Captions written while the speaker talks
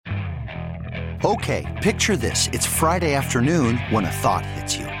Okay, picture this. It's Friday afternoon when a thought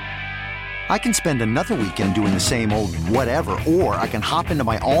hits you. I can spend another weekend doing the same old whatever, or I can hop into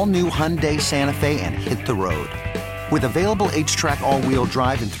my all-new Hyundai Santa Fe and hit the road. With available H-Track all-wheel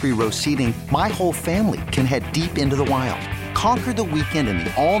drive and 3-row seating, my whole family can head deep into the wild. Conquer the weekend in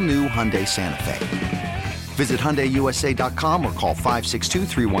the all-new Hyundai Santa Fe. Visit HyundaiUSA.com or call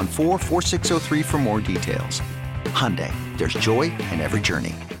 562-314-4603 for more details. Hyundai, there's joy in every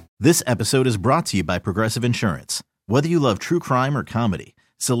journey. This episode is brought to you by Progressive Insurance. Whether you love true crime or comedy,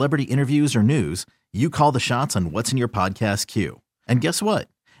 celebrity interviews or news, you call the shots on what's in your podcast queue. And guess what?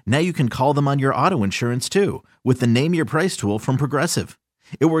 Now you can call them on your auto insurance too with the Name Your Price tool from Progressive.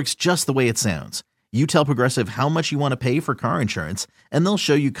 It works just the way it sounds. You tell Progressive how much you want to pay for car insurance, and they'll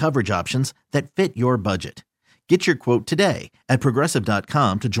show you coverage options that fit your budget. Get your quote today at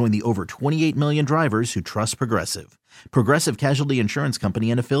Progressive.com to join the over 28 million drivers who trust Progressive. Progressive Casualty Insurance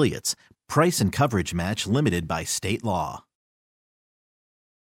Company and Affiliates. Price and coverage match limited by state law.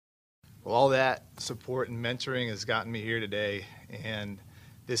 Well, all that support and mentoring has gotten me here today, and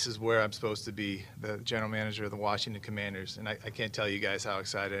this is where I'm supposed to be, the general manager of the Washington Commanders. And I can't tell you guys how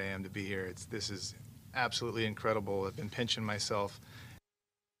excited I am to be here. This is absolutely incredible. I've been pinching myself.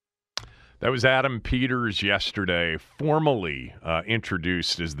 That was Adam Peters yesterday, formally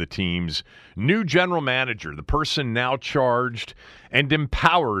introduced as the team's new general manager, the person now charged and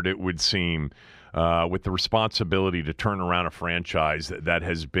empowered, it would seem, with the responsibility to turn around a franchise that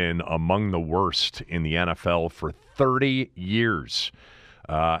has been among the worst in the NFL for 30 years.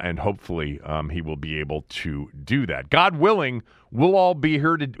 And hopefully he will be able to do that. God willing, we'll all be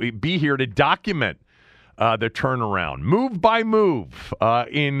here to document the turnaround, move by move,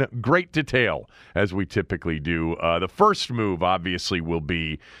 in great detail, as we typically do. The first move, obviously, will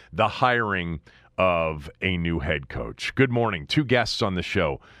be the hiring of a new head coach. Good morning. Two guests on the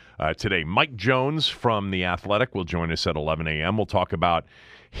show today. Mike Jones from The Athletic will join us at 11 a.m. We'll talk about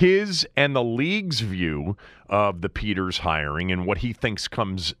his and the league's view of the Peters hiring and what he thinks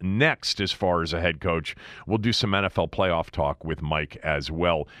comes next as far as a head coach. We'll do some NFL playoff talk with Mike as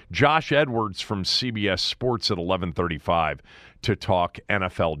well. Josh Edwards from CBS Sports at 11:35 to talk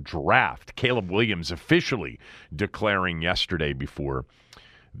NFL draft. Caleb Williams officially declaring yesterday before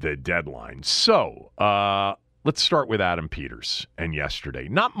the deadline. So let's start with Adam Peters and yesterday.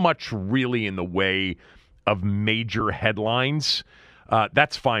 Not much really in the way of major headlines.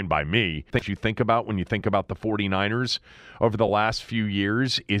 That's fine by me. Things you think about when you think about the 49ers over the last few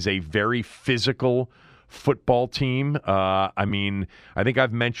years is a very physical football team. I think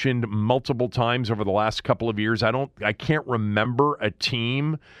I've mentioned multiple times over the last couple of years, I can't remember a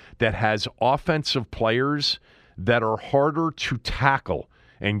team that has offensive players that are harder to tackle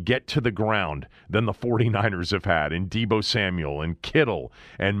and get to the ground than the 49ers have had, and Deebo Samuel and Kittle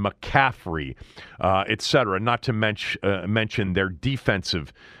and McCaffrey, et cetera. Not to mention their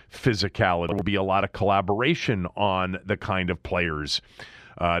defensive physicality. There will be a lot of collaboration on the kind of players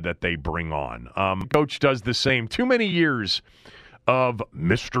that they bring on. Coach does the same. Too many years of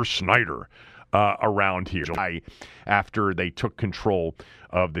Mr. Snyder around here. After they took control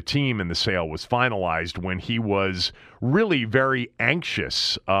of the team and the sale was finalized, when he was really very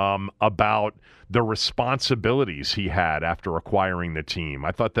anxious about the responsibilities he had after acquiring the team.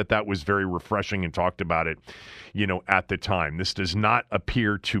 I thought that was very refreshing and talked about it, at the time. This does not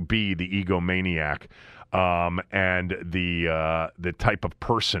appear to be the egomaniac and the type of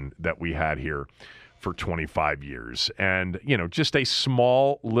person that we had here for 25 years. And, just a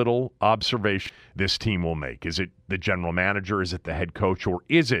small little observation this team will make. Is it the general manager? Is it the head coach? Or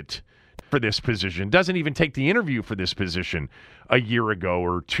is it for this position? Doesn't even take the interview for this position a year ago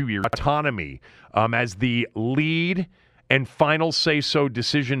or 2 years. Autonomy as the lead and final say-so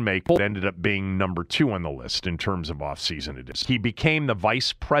decision maker ended up being number 2 on the list in terms of offseason. He became the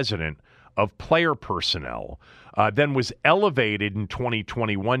vice president of player personnel, then was elevated in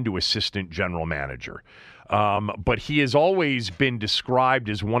 2021 to assistant general manager. But he has always been described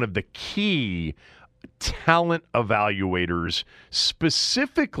as one of the key talent evaluators,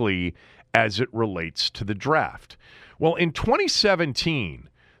 specifically as it relates to the draft. Well, in 2017,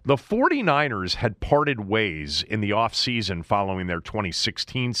 the 49ers had parted ways in the offseason following their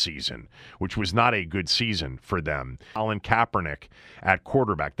 2016 season, which was not a good season for them. Colin Kaepernick at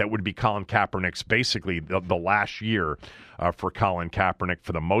quarterback. That would be Colin Kaepernick's basically the last year for Colin Kaepernick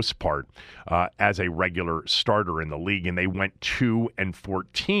for the most part as a regular starter in the league. And they went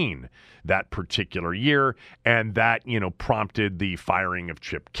 2-14 that particular year. And that, prompted the firing of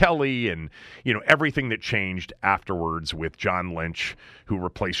Chip Kelly and, everything that changed afterwards with John Lynch, who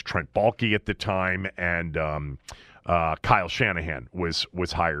replaced Trent Baalke at the time, and Kyle Shanahan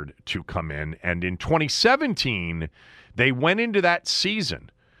was hired to come in. And in 2017, they went into that season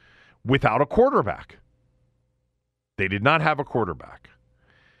without a quarterback. They did not have a quarterback.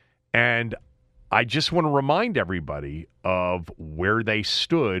 And I just want to remind everybody of where they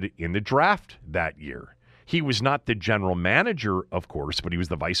stood in the draft that year. He was not the general manager, of course, but he was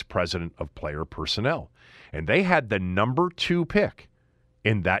the vice president of player personnel. And they had the number 2 pick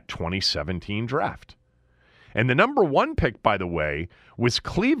in that 2017 draft. And the number 1 pick, by the way, was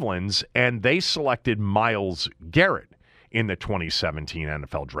Cleveland's, and they selected Myles Garrett in the 2017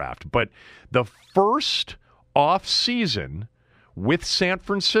 NFL draft. But the first off-season with San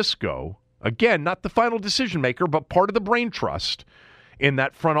Francisco, again, not the final decision maker, but part of the brain trust in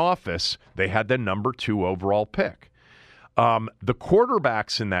that front office, they had the number 2 overall pick. The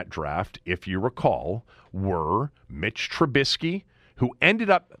quarterbacks in that draft, if you recall, were Mitch Trubisky, who ended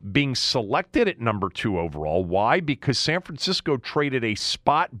up being selected at number 2 overall. Why? Because San Francisco traded a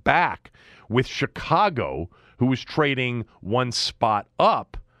spot back with Chicago, who was trading 1 spot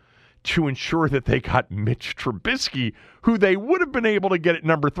up, to ensure that they got Mitch Trubisky, who they would have been able to get at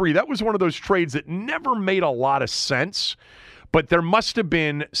number 3. That was one of those trades that never made a lot of sense, but there must have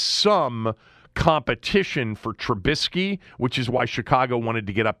been some competition for Trubisky, which is why Chicago wanted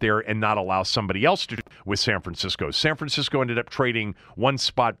to get up there and not allow somebody else to with San Francisco. San Francisco ended up trading 1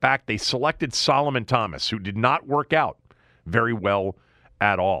 spot back. They selected Solomon Thomas, who did not work out very well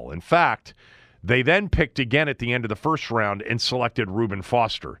at all. In fact, they then picked again at the end of the first round and selected Reuben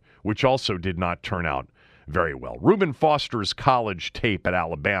Foster, which also did not turn out very well. Reuben Foster's college tape at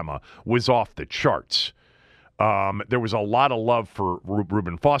Alabama was off the charts. There was a lot of love for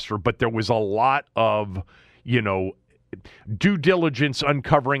Reuben Foster, but there was a lot of, due diligence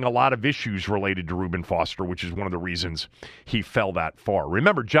uncovering a lot of issues related to Reuben Foster, which is one of the reasons he fell that far.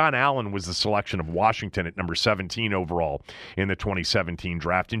 Remember, John Allen was the selection of Washington at number 17 overall in the 2017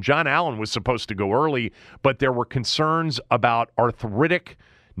 draft, and John Allen was supposed to go early, but there were concerns about arthritic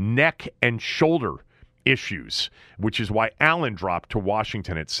neck and shoulder issues, which is why Allen dropped to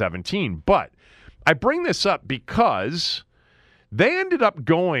Washington at 17. But I bring this up because they ended up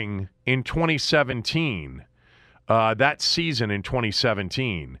going in 2017, that season in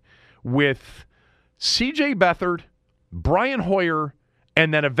 2017, with C.J. Beathard, Brian Hoyer,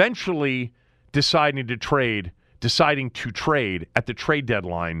 and then eventually deciding to trade at the trade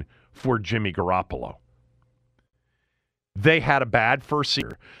deadline for Jimmy Garoppolo. They had a bad first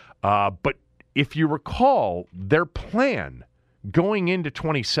year, but if you recall, their plan going into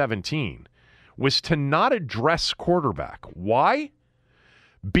 2017 was to not address quarterback. Why?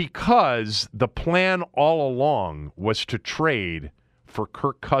 Because the plan all along was to trade for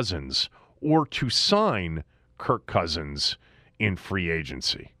Kirk Cousins or to sign Kirk Cousins in free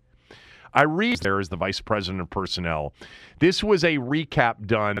agency. I read there as the vice president of personnel. This was a recap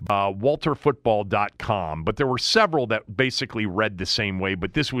done walterfootball.com, but there were several that basically read the same way,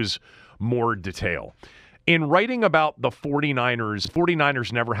 but this was more detail. In writing about the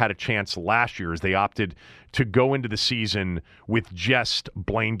 49ers never had a chance last year as they opted to go into the season with just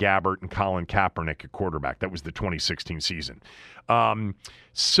Blaine Gabbert and Colin Kaepernick at quarterback. That was the 2016 season.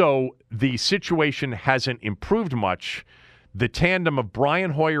 So the situation hasn't improved much. The tandem of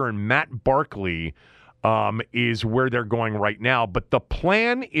Brian Hoyer and Matt Barkley is where they're going right now. But the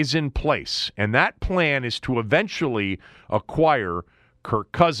plan is in place, and that plan is to eventually acquire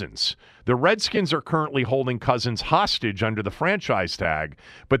Kirk Cousins. The Redskins are currently holding Cousins hostage under the franchise tag,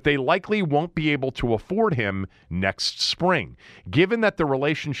 but they likely won't be able to afford him next spring. Given that the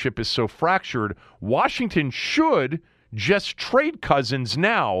relationship is so fractured, Washington should just trade Cousins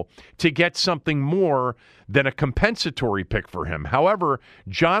now to get something more than a compensatory pick for him. However,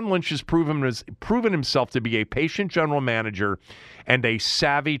 John Lynch has proven himself to be a patient general manager and a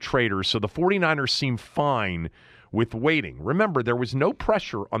savvy trader, so the 49ers seem fine with waiting. Remember, there was no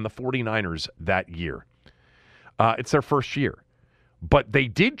pressure on the 49ers that year. It's their first year. But they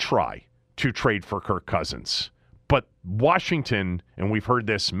did try to trade for Kirk Cousins. But Washington, and we've heard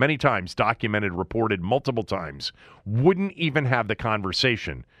this many times, documented, reported multiple times, wouldn't even have the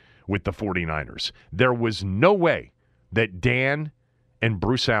conversation with the 49ers. There was no way that Dan and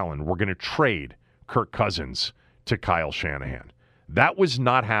Bruce Allen were going to trade Kirk Cousins to Kyle Shanahan. That was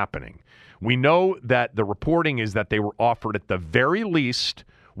not happening. We know that the reporting is that they were offered at the very least,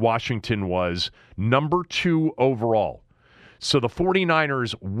 Washington was number 2 overall. So the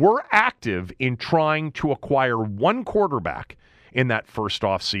 49ers were active in trying to acquire one quarterback in that first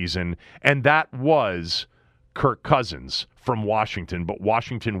offseason, and that was Kirk Cousins from Washington. But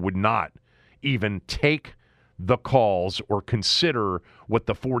Washington would not even take the calls or consider what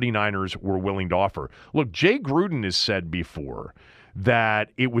the 49ers were willing to offer. Look, Jay Gruden has said before that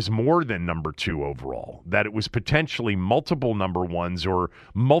it was more than number 2 overall, that it was potentially multiple number 1s or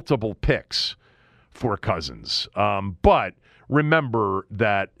multiple picks for Cousins. But remember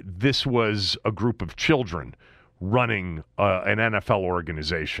that this was a group of children running an NFL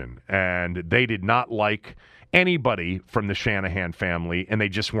organization, and they did not like anybody from the Shanahan family, and they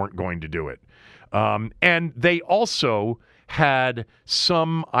just weren't going to do it. And they also had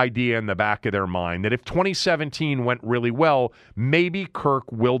some idea in the back of their mind that if 2017 went really well, maybe Kirk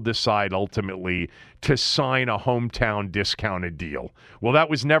will decide ultimately to sign a hometown discounted deal. Well, that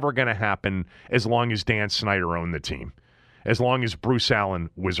was never going to happen as long as Dan Snyder owned the team, as long as Bruce Allen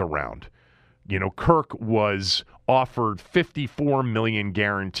was around. You know, Kirk was offered $54 million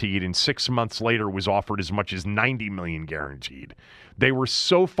guaranteed, and 6 months later was offered as much as $90 million guaranteed. They were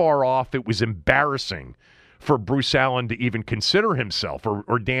so far off, it was embarrassing for Bruce Allen to even consider himself,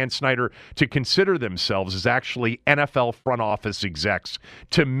 or Dan Snyder to consider themselves as actually NFL front office execs,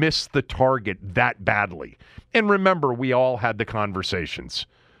 to miss the target that badly. And remember, we all had the conversations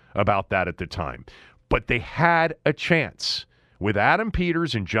about that at the time. But they had a chance with Adam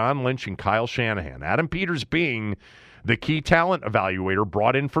Peters and John Lynch and Kyle Shanahan. Adam Peters being the key talent evaluator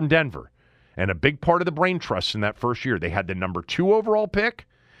brought in from Denver. And a big part of the brain trust in that first year. They had the number 2 overall pick,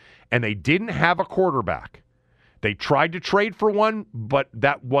 and they didn't have a quarterback. They tried to trade for one, but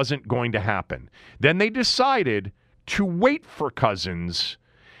that wasn't going to happen. Then they decided to wait for Cousins,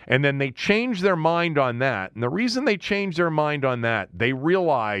 and then they changed their mind on that. And the reason they changed their mind on that, they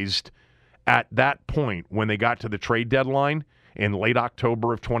realized at that point when they got to the trade deadline in late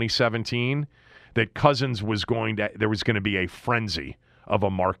October of 2017 that Cousins was there was going to be a frenzy of a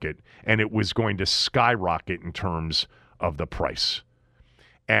market, and it was going to skyrocket in terms of the price.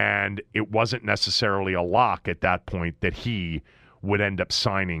 And it wasn't necessarily a lock at that point that he would end up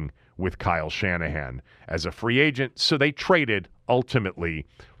signing with Kyle Shanahan as a free agent. So they traded ultimately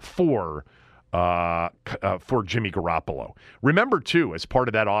for Jimmy Garoppolo. Remember, too, as part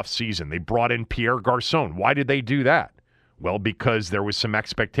of that offseason, they brought in Pierre Garçon. Why did they do that? Well, because there was some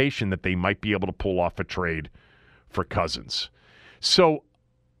expectation that they might be able to pull off a trade for Cousins. So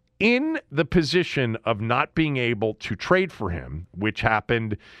in the position of not being able to trade for him, which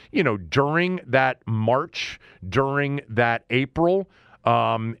happened, during that March, during that April,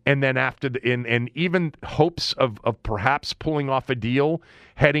 and then after and even hopes of perhaps pulling off a deal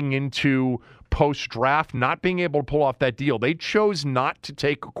heading into post-draft, not being able to pull off that deal. They chose not to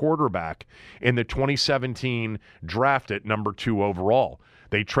take a quarterback in the 2017 draft at number 2 overall.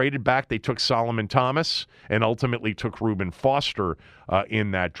 They traded back. They took Solomon Thomas and ultimately took Reuben Foster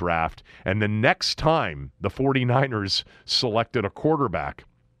in that draft. And the next time the 49ers selected a quarterback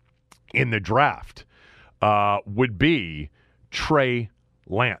in the draft would be Trey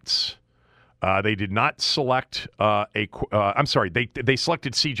Lance. They did not select they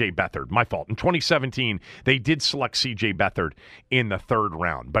selected C.J. Beathard. My fault. In 2017, they did select C.J. Beathard in the 3rd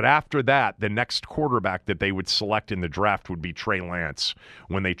round. But after that, the next quarterback that they would select in the draft would be Trey Lance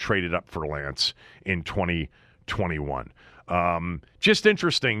when they traded up for Lance in 2021. Just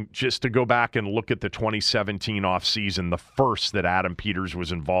interesting just to go back and look at the 2017 offseason, the first that Adam Peters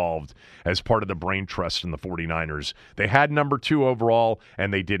was involved as part of the brain trust in the 49ers. They had number 2 overall,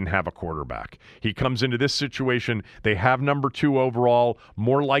 and they didn't have a quarterback. He comes into this situation. They have number 2 overall.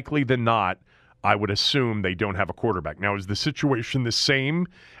 More likely than not, I would assume they don't have a quarterback. Now, is the situation the same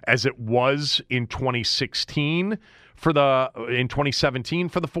as it was in 2017 for the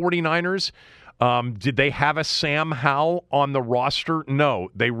 49ers? Did they have a Sam Howell on the roster? No,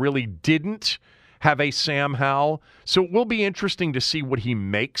 they really didn't have a Sam Howell. So it will be interesting to see what he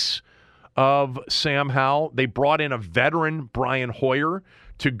makes of Sam Howell. They brought in a veteran, Brian Hoyer,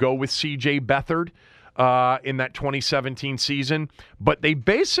 to go with C.J. Beathard in that 2017 season. But they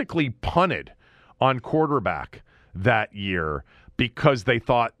basically punted on quarterback that year because they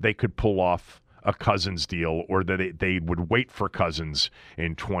thought they could pull off a Cousins deal, or that they would wait for Cousins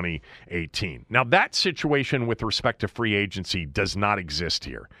in 2018. Now, that situation with respect to free agency does not exist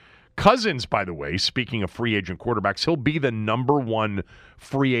here. Cousins, by the way, speaking of free agent quarterbacks, he'll be the number 1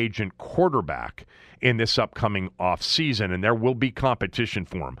 free agent quarterback in this upcoming offseason, and there will be competition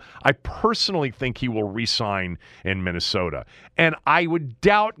for him. I personally think he will re-sign in Minnesota. And I would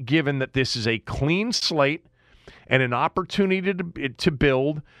doubt, given that this is a clean slate and an opportunity to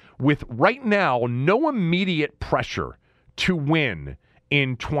build with right now no immediate pressure to win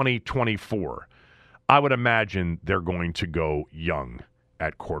in 2024, I would imagine they're going to go young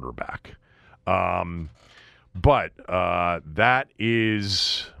at quarterback. But that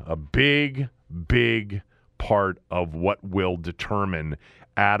is a big, big part of what will determine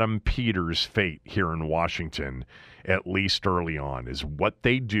Adam Peters' fate here in Washington, at least early on, is what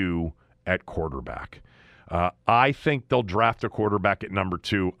they do at quarterback. I think they'll draft a quarterback at number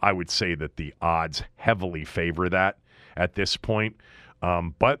 2. I would say that the odds heavily favor that at this point.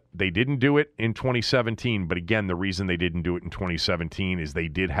 But they didn't do it in 2017. But again, the reason they didn't do it in 2017 is they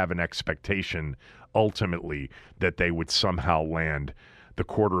did have an expectation ultimately that they would somehow land the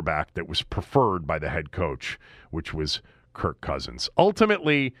quarterback that was preferred by the head coach, which was Kirk Cousins.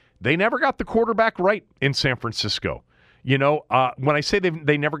 Ultimately, they never got the quarterback right in San Francisco. You know, when I say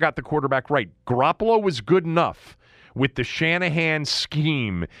they never got the quarterback right, Garoppolo was good enough with the Shanahan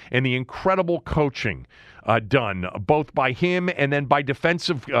scheme and the incredible coaching done, both by him and then by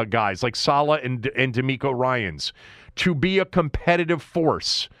defensive guys like Saleh and DeMeco Ryans, to be a competitive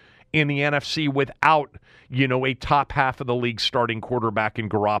force in the NFC without, a top half of the league starting quarterback in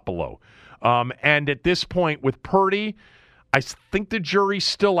Garoppolo. And at this point with Purdy, I think the jury's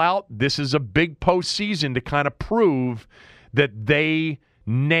still out. This is a big postseason to kind of prove that they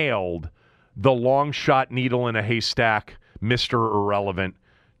nailed the long shot needle in a haystack, Mr. Irrelevant.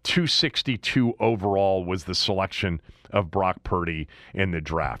 262 overall was the selection of Brock Purdy in the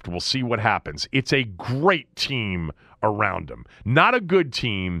draft. We'll see what happens. It's a great team around him. Not a good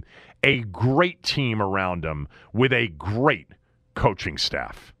team, a great team around him with a great coaching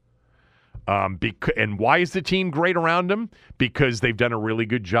staff. And why is the team great around him? Because they've done a really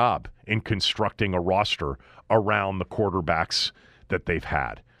good job in constructing a roster around the quarterbacks that they've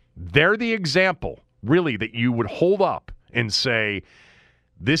had. They're the example, really, that you would hold up and say,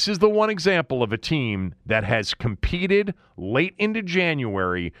 this is the one example of a team that has competed late into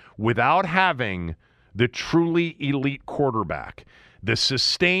January without having the truly elite quarterback. The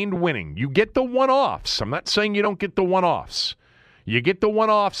sustained winning. You get the one-offs. I'm not saying you don't get the one-offs. You get the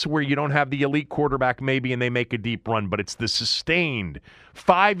one-offs where you don't have the elite quarterback maybe and they make a deep run, but it's the sustained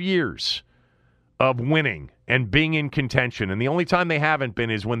 5 years of winning and being in contention. And the only time they haven't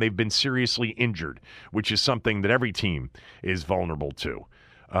been is when they've been seriously injured, which is something that every team is vulnerable to.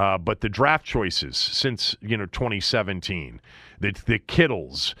 But the draft choices since 2017, the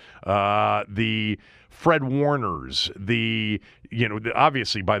Kittles, the Fred Warners,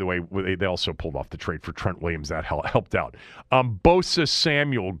 obviously, by the way, they also pulled off the trade for Trent Williams. That helped out. Bosa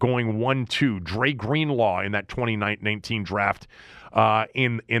Samuel going 1-2. Dre Greenlaw in that 2019 draft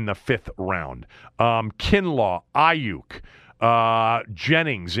in the 5th round. Kinlaw, Ayuk,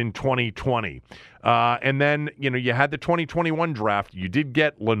 Jennings in 2020. And then, you had the 2021 draft. You did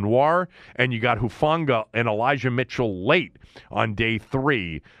get Lenoir, and you got Hufanga and Elijah Mitchell late on day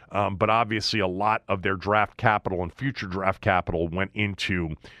 3. But obviously a lot of their draft capital and future draft capital went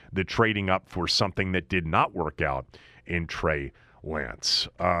into the trading up for something that did not work out in Trey Lance.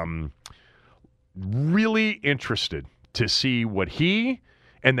 Really interested to see what he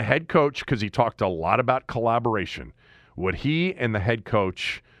and the head coach, because he talked a lot about collaboration, what he and the head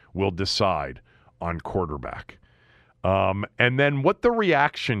coach will decide on quarterback. And then what the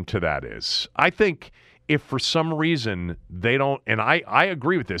reaction to that is. I think if for some reason they don't, and I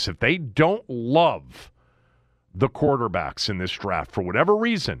agree with this, if they don't love the quarterbacks in this draft, for whatever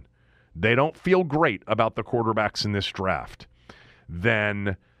reason, they don't feel great about the quarterbacks in this draft,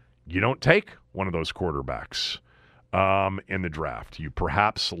 then you don't take one of those quarterbacks in the draft. You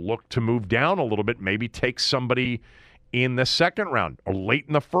perhaps look to move down a little bit, maybe take somebody in the 2nd round or late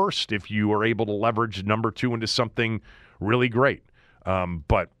in the 1st if you are able to leverage number 2 into something really great.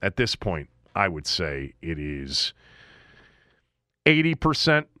 But at this point, I would say it is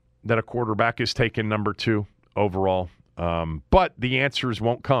 80% that a quarterback is taken number 2 overall. But the answers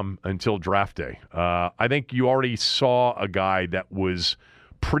won't come until draft day. I think you already saw a guy that was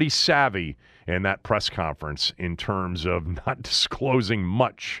pretty savvy in that press conference in terms of not disclosing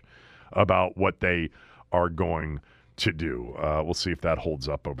much about what they are going to do. We'll see if that holds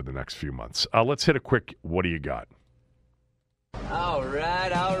up over the next few months. Let's hit a quick what do you got? All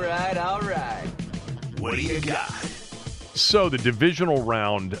right. What do you got? So the divisional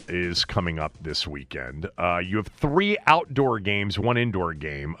round is coming up this weekend. You have 3 outdoor games, 1 indoor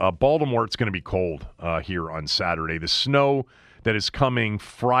game. Baltimore, it's going to be cold here on Saturday. The snow that is coming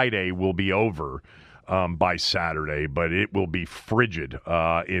Friday will be over by Saturday, but it will be frigid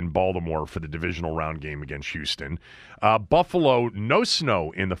in Baltimore for the divisional round game against Houston. Buffalo, no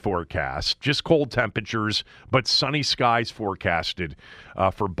snow in the forecast, just cold temperatures, but sunny skies forecasted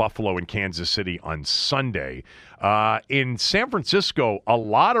for Buffalo and Kansas City on Sunday. In San Francisco, a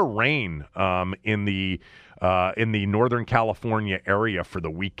lot of rain in the Northern California area for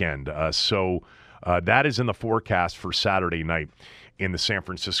the weekend. So that is in the forecast for Saturday night in the San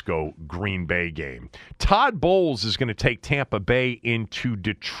Francisco-Green Bay game. Todd Bowles is going to take Tampa Bay into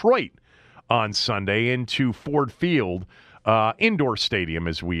Detroit on Sunday, into Ford Field, indoor stadium,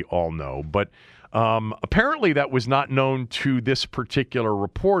 as we all know. But apparently that was not known to this particular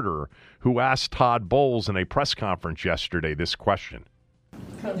reporter who asked Todd Bowles in a press conference yesterday this question.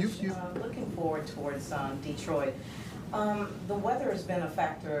 Coach, looking forward towards Detroit. The weather has been a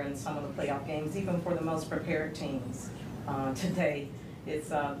factor in some of the playoff games, even for the most prepared teams. Today, it's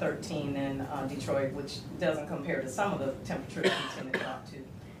 13 in Detroit, which doesn't compare to some of the temperatures we tend to drop to.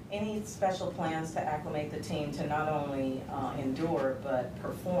 Any special plans to acclimate the team to not only endure, but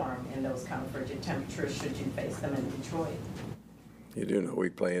perform in those kind of frigid temperatures should you face them in Detroit? You do know we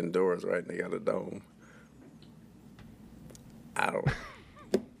play indoors, right? And they got a dome. I don't.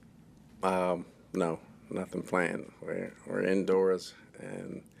 No, nothing planned. We're indoors,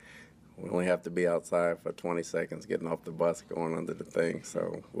 and we only have to be outside for 20 seconds, getting off the bus, going under the thing,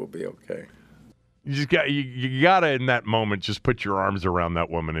 so we'll be okay. You gotta in that moment just put your arms around that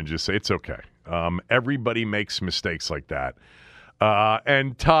woman and just say it's okay. Everybody makes mistakes like that,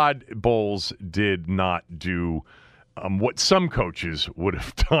 and Todd Bowles did not do what some coaches would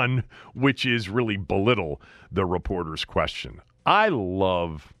have done, which is really belittle the reporter's question. I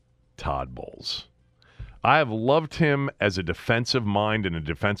love Todd Bowles. I have loved him as a defensive mind and a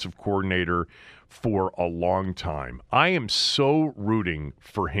defensive coordinator for a long time. I am so rooting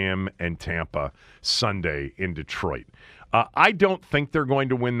for him and Tampa Sunday in Detroit. I don't think they're going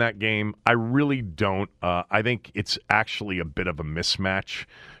to win that game. I really don't. I think it's actually a bit of a mismatch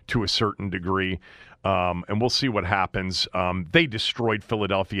to a certain degree. And we'll see what happens. They destroyed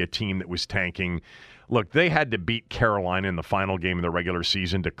Philadelphia, a team that was tanking. Look, they had to beat Carolina in the final game of the regular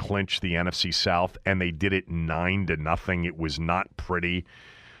season to clinch the NFC South, and they did it 9-0. It was not pretty.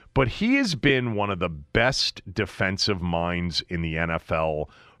 But he has been one of the best defensive minds in the NFL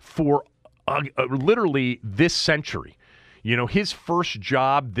for literally this century. You know, his first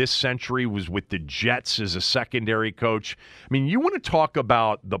job this century was with the Jets as a secondary coach. I mean, you want to talk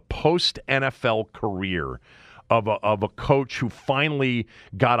about the post-NFL career of a coach who finally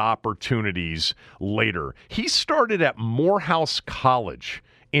got opportunities later. He started at Morehouse College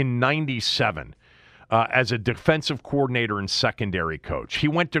in '97 as a defensive coordinator and secondary coach. He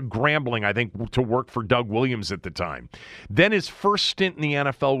went to Grambling, I think, to work for Doug Williams at the time. Then his first stint in the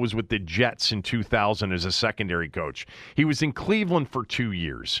NFL was with the Jets in 2000 as a secondary coach. He was in Cleveland for 3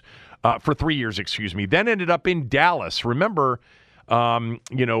 years, Then ended up in Dallas. Remember,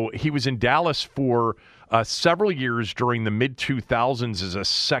 he was in Dallas for several years during the mid-2000s as a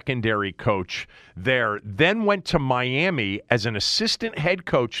secondary coach there. Then went to Miami as an assistant head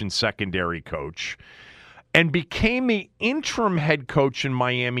coach and secondary coach, and became the interim head coach in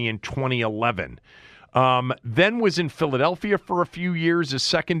Miami in 2011. Then was in Philadelphia for a few years as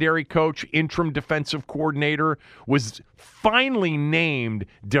secondary coach, interim defensive coordinator, was finally named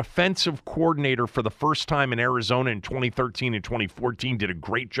defensive coordinator for the first time in Arizona in 2013 and 2014, did a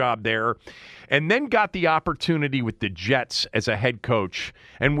great job there, and then got the opportunity with the Jets as a head coach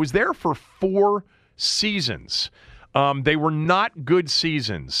and was there for 4 seasons. They were not good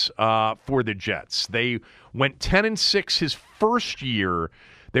seasons for the Jets. They went 10-6 his first year.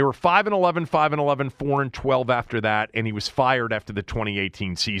 They were 5-11, 5-11, 4-12 after that, and he was fired after the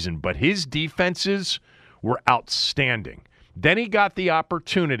 2018 season. But his defenses were outstanding. Then he got the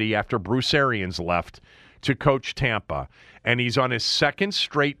opportunity after Bruce Arians left to coach Tampa, and he's on his second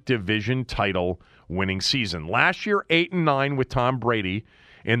straight division title winning season. Last year, 8-9 with Tom Brady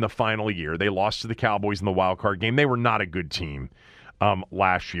in the final year. They lost to the Cowboys in the wild card game. They were not a good team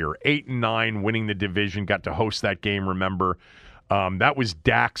last year. 8-9, winning the division, got to host that game, remember. That was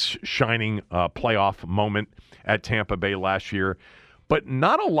Dak's shining playoff moment at Tampa Bay last year. But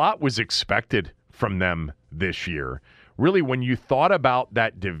not a lot was expected from them this year. Really, when you thought about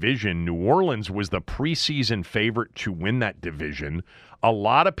that division, New Orleans was the preseason favorite to win that division. A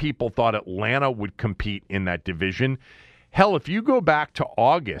lot of people thought Atlanta would compete in that division. Hell, if you go back to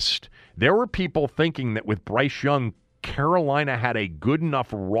August, there were people thinking that with Bryce Young, Carolina had a good enough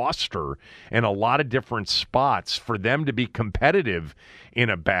roster in a lot of different spots for them to be competitive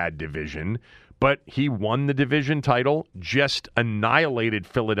in a bad division. But he won the division title, just annihilated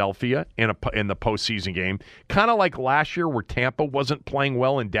Philadelphia in the postseason game. Kind of like last year where Tampa wasn't playing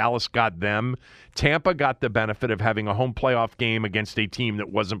well and Dallas got them. Tampa got the benefit of having a home playoff game against a team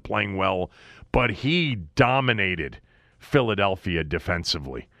that wasn't playing well, but he dominated Philadelphia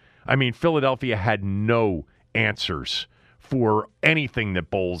defensively. I mean, Philadelphia had no answers for anything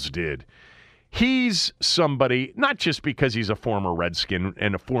that Bowles did. He's somebody, not just because he's a former Redskin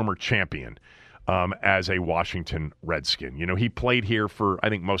and a former champion, as a Washington Redskin. You know, he played here for, I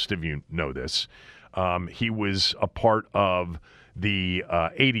think most of you know this. He was a part of the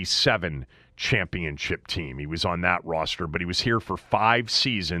 87 championship team. He was on that roster, but he was here for 5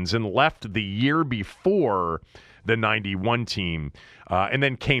 seasons and left the year before the 91 team, and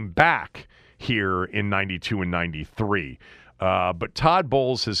then came back here in 92 and 93. But Todd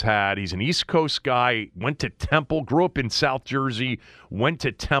Bowles he's an East Coast guy, went to Temple, grew up in South Jersey, went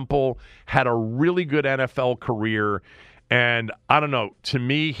to Temple, had a really good NFL career. And I don't know, to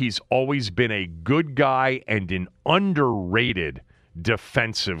me, he's always been a good guy and an underrated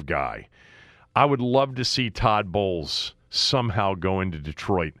defensive guy. I would love to see Todd Bowles somehow go into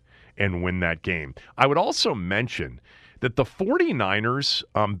Detroit and win that game. I would also mention that the 49ers,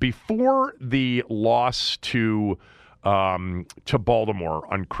 before the loss to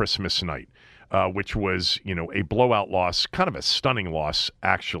Baltimore on Christmas night, which was, a blowout loss, kind of a stunning loss,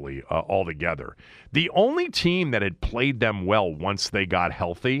 actually, altogether. The only team that had played them well once they got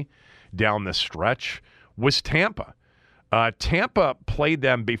healthy down the stretch was Tampa. Tampa played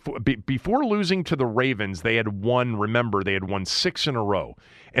them before losing to the Ravens. They had won 6 in a row.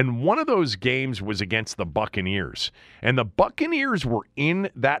 And one of those games was against the Buccaneers. And the Buccaneers were in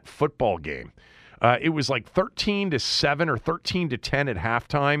that football game. It was like 13-7 or 13-10 at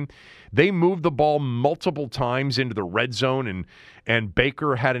halftime. They moved the ball multiple times into the red zone, and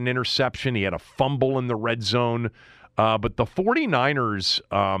Baker had an interception. He had a fumble in the red zone. But the 49ers,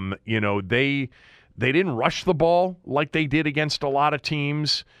 they didn't rush the ball like they did against a lot of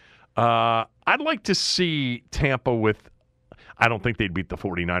teams. I'd like to see Tampa I don't think they'd beat the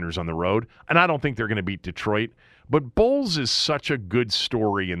 49ers on the road, and I don't think they're going to beat Detroit. But Bowles is such a good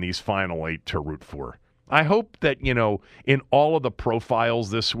story in these final 8 to root for. I hope that, in all of the profiles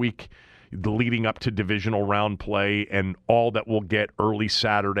this week, leading up to divisional round play and all that we'll get early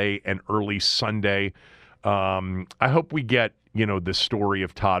Saturday and early Sunday, I hope we get, the story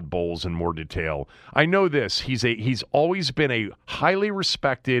of Todd Bowles in more detail. I know this. He's always been a highly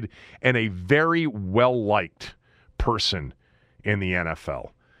respected and a very well-liked person in the NFL.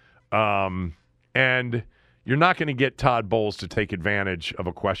 And you're not going to get Todd Bowles to take advantage of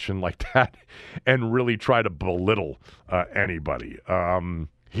a question like that and really try to belittle anybody.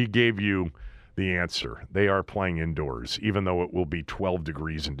 He gave you the answer. They are playing indoors, even though it will be 12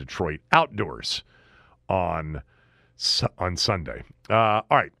 degrees in Detroit outdoors on Sunday. All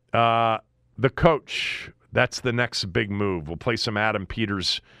right. The coach, that's the next big move. We'll play some Adam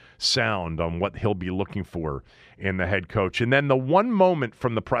Peters sound on what he'll be looking for in the head coach. And then the one moment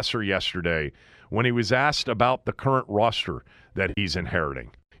from the presser yesterday when he was asked about the current roster that he's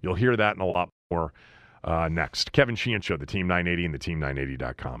inheriting. You'll hear that and a lot more next. Kevin Sheehan Show, the Team 980 and the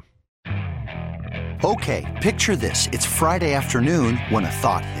Team980.com. Okay, picture this. It's Friday afternoon when a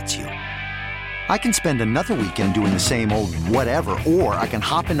thought hits you. I can spend another weekend doing the same old whatever, or I can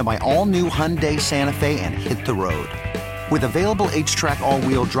hop into my all-new Hyundai Santa Fe and hit the road. With available H-Track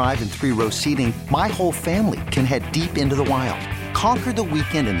all-wheel drive and 3-row seating, my whole family can head deep into the wild. Conquer the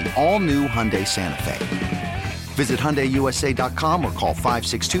weekend in the all-new Hyundai Santa Fe. Visit HyundaiUSA.com or call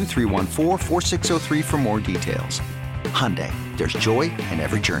 562-314-4603 for more details. Hyundai, there's joy in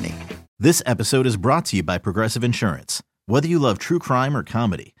every journey. This episode is brought to you by Progressive Insurance. Whether you love true crime or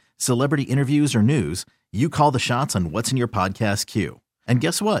comedy, celebrity interviews or news, you call the shots on what's in your podcast queue. And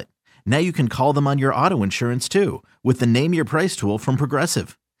guess what? Now you can call them on your auto insurance too with the Name Your Price tool from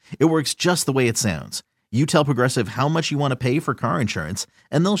Progressive. It works just the way it sounds. You tell Progressive how much you want to pay for car insurance,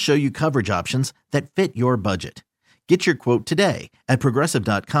 and they'll show you coverage options that fit your budget. Get your quote today at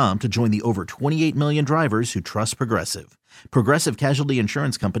Progressive.com to join the over 28 million drivers who trust Progressive. Progressive Casualty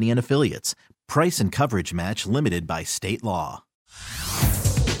Insurance Company and Affiliates. Price and coverage match limited by state law.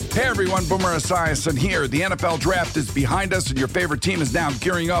 Hey everyone, Boomer Esiason here. The NFL draft is behind us and your favorite team is now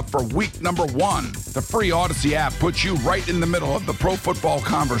gearing up for week number 1. The free Odyssey app puts you right in the middle of the pro football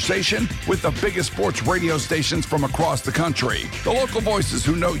conversation with the biggest sports radio stations from across the country. The local voices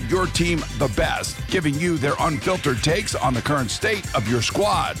who know your team the best, giving you their unfiltered takes on the current state of your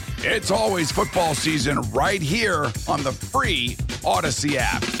squad. It's always football season right here on the free Odyssey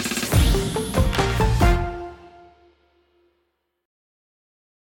app.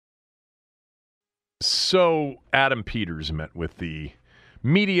 So Adam Peters met with the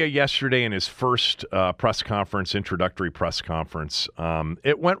media yesterday in his first press conference, introductory press conference.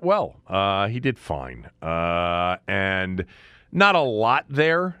 It went well. He did fine. And not a lot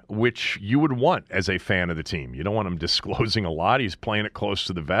there, which you would want as a fan of the team. You don't want him disclosing a lot. He's playing it close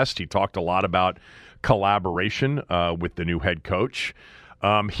to the vest. He talked a lot about collaboration with the new head coach.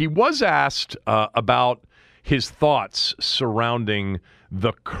 He was asked about his thoughts surrounding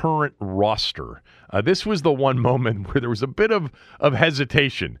the current roster. This was the one moment where there was a bit of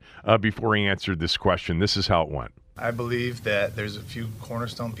hesitation before he answered this question. This is how it went. I believe that there's a few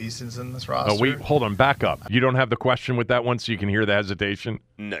cornerstone pieces in this roster. Oh, wait, hold on, back up. You don't have the question with that one, so you can hear the hesitation?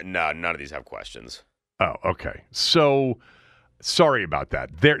 No, none of these have questions. Oh, okay. So, sorry about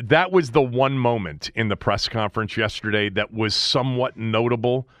that. That was the one moment in the press conference yesterday that was somewhat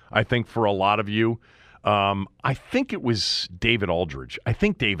notable, I think, for a lot of you. I think it was David Aldridge. I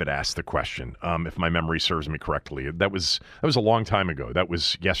think David asked the question, if my memory serves me correctly. That was a long time ago. That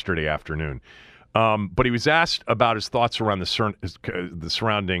was yesterday afternoon. But he was asked about his thoughts around his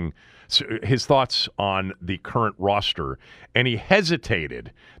thoughts on the current roster, and he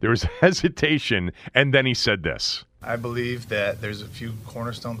hesitated. There was hesitation, and then he said this. I believe that there's a few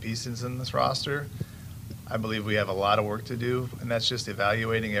cornerstone pieces in this roster. I believe we have a lot of work to do, and that's just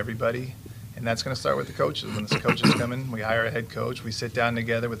evaluating everybody. And that's going to start with the coaches. When the coaches come in, we hire a head coach. We sit down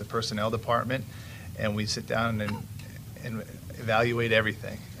together with the personnel department, and we sit down and evaluate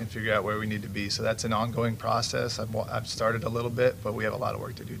everything and figure out where we need to be. So that's an ongoing process. I've started a little bit, but we have a lot of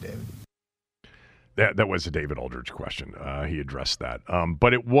work to do, David. That was a David Aldridge question. He addressed that.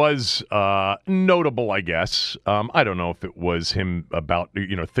 But it was notable, I guess. I don't know if it was him about,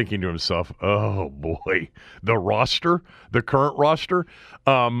 thinking to himself, oh, boy, the roster, the current roster.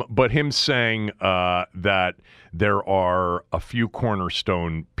 But him saying that there are a few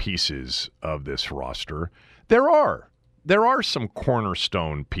cornerstone pieces of this roster. There are some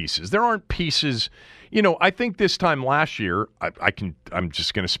cornerstone pieces. There aren't pieces, I think this time last year, I'm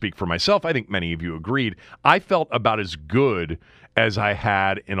just going to speak for myself. I think many of you agreed. I felt about as good as I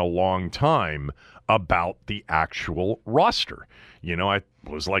had in a long time about the actual roster. I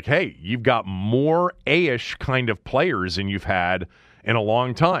was like, hey, you've got more A-ish kind of players than you've had in a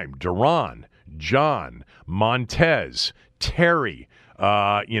long time. Duran, John, Montez, Terry,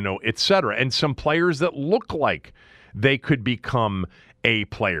 et cetera. And some players that look like they could become A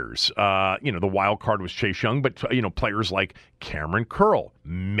players. The wild card was Chase Young, but, players like Cameron Curl.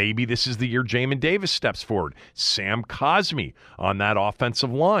 Maybe this is the year Jamin Davis steps forward. Sam Cosmi on that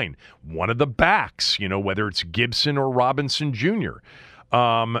offensive line. One of the backs, whether it's Gibson or Robinson Jr.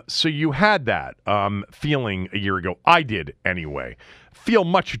 So you had that feeling a year ago. I did anyway. Feel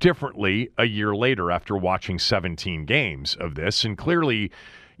much differently a year later after watching 17 games of this. And clearly,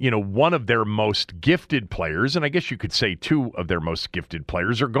 one of their most gifted players, and I guess you could say two of their most gifted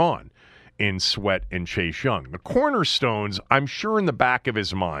players, are gone in Sweat and Chase Young. The cornerstones, I'm sure in the back of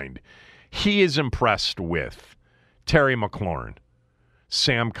his mind, he is impressed with Terry McLaurin,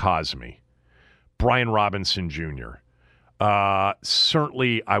 Sam Cosmi, Brian Robinson Jr.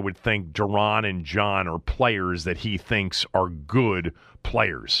 Certainly, I would think Duran and John are players that he thinks are good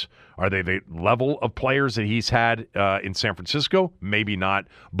players. Are they the level of players that he's had in San Francisco? Maybe not,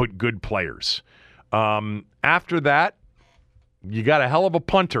 but good players. After that, you got a hell of a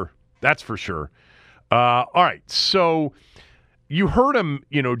punter, that's for sure. All right, so you heard him,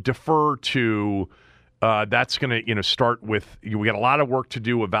 defer to that's going to, start with, we got a lot of work to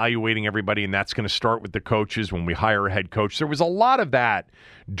do evaluating everybody, and that's going to start with the coaches when we hire a head coach. There was a lot of that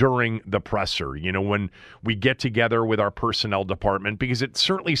during the presser, when we get together with our personnel department, because it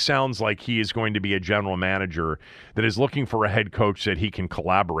certainly sounds like he is going to be a general manager that is looking for a head coach that he can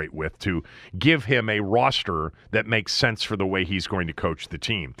collaborate with to give him a roster that makes sense for the way he's going to coach the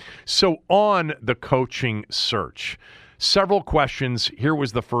team. So on the coaching search, several questions. Here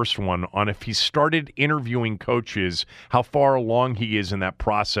was the first one on if he started interviewing coaches, how far along he is in that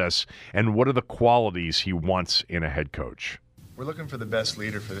process, and what are the qualities he wants in a head coach. We're looking for the best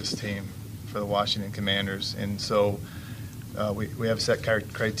leader for this team, for the Washington Commanders. And so we have set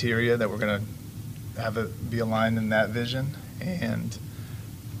criteria that we're going to have it be aligned in that vision. And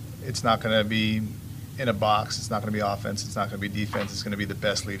it's not going to be in a box. It's not going to be offense. It's not going to be defense. It's going to be the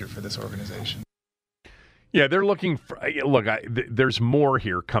best leader for this organization. Yeah, they're looking for – look, there's more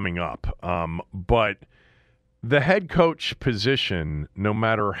here coming up. But the head coach position, no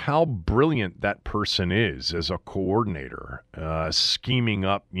matter how brilliant that person is as a coordinator, scheming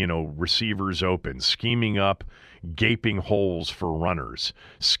up, receivers open, scheming up gaping holes for runners,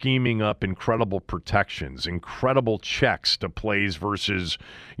 scheming up incredible protections, incredible checks to plays versus,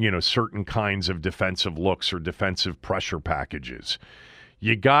 certain kinds of defensive looks or defensive pressure packages.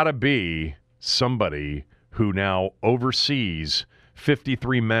 You got to be somebody – who now oversees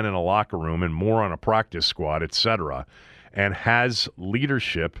 53 men in a locker room and more on a practice squad, et cetera, and has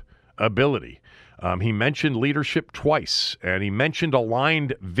leadership ability. He mentioned leadership twice, and he mentioned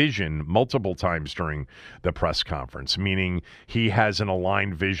aligned vision multiple times during the press conference, meaning he has an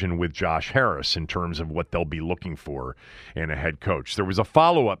aligned vision with Josh Harris in terms of what they'll be looking for in a head coach. There was a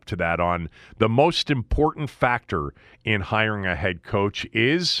follow-up to that on the most important factor in hiring a head coach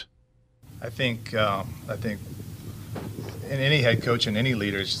is? I think in any head coach and any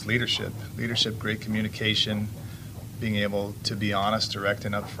leader, it's just leadership. Leadership, great communication, being able to be honest, direct,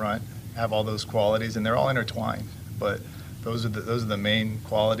 and upfront. Have all those qualities, and they're all intertwined. But those are the main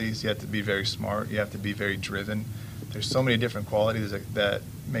qualities. You have to be very smart. You have to be very driven. There's so many different qualities that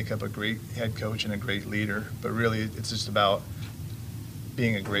make up a great head coach and a great leader. But really, it's just about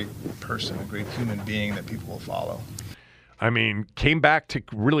being a great person, a great human being that people will follow. I mean, came back to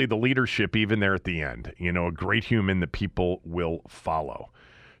really the leadership even there at the end. You know, a great human that people will follow.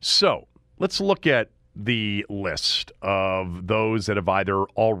 So let's look at the list of those that have either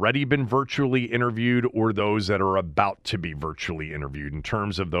already been virtually interviewed or those that are about to be virtually interviewed in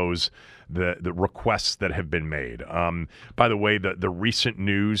terms of those the requests that have been made. By the way, the recent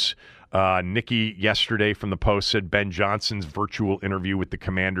news, Nikki yesterday from the Post said Ben Johnson's virtual interview with the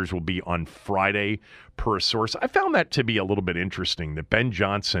Commanders will be on Friday per a source. I found that to be a little bit interesting that Ben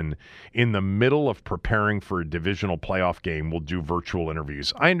Johnson, in the middle of preparing for a divisional playoff game, will do virtual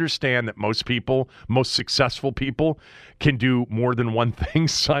interviews. I understand that most successful people can do more than one thing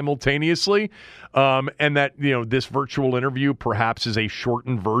simultaneously, and that, you know, this virtual interview perhaps is a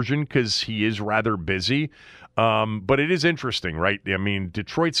shortened version because he is rather busy. But it is interesting, right? I mean,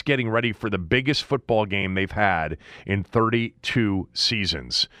 Detroit's getting ready for the biggest football game they've had in 32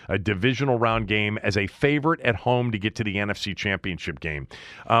 seasons, a divisional round game as a favorite at home to get to the NFC Championship game.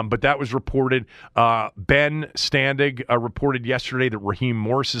 But that was reported. Ben Standig reported yesterday that Raheem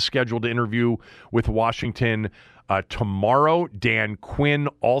Morris is scheduled to interview with Washington tomorrow. Dan Quinn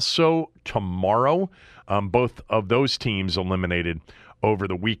also tomorrow. Both of those teams eliminated over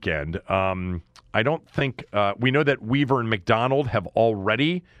the weekend. I don't think we know that Weaver and McDonald have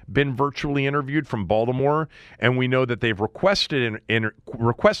already been virtually interviewed from Baltimore, and we know that they've requested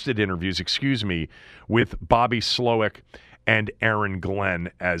interviews, with Bobby Slowick and Aaron Glenn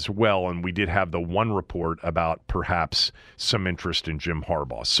as well. And we did have the one report about perhaps some interest in Jim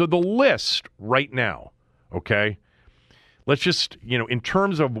Harbaugh. So the list right now, okay, let's just, in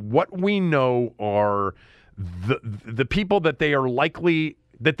terms of what we know are the people that they are likely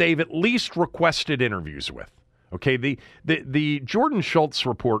that they've at least requested interviews with. Okay, the Jordan Schultz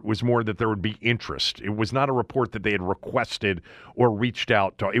report was more that there would be interest. It was not a report that they had requested or reached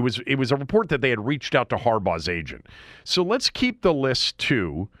out to. It was a report that they had reached out to Harbaugh's agent. So let's keep the list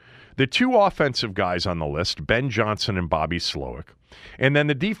to the two offensive guys on the list, Ben Johnson and Bobby Slowick, and then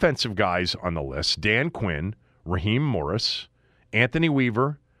the defensive guys on the list, Dan Quinn, Raheem Morris, Anthony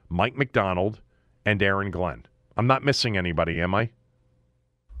Weaver, Mike McDonald, and Aaron Glenn. I'm not missing anybody, am I?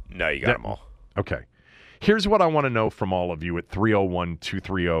 No, you got them all. Okay. Here's what I want to know from all of you at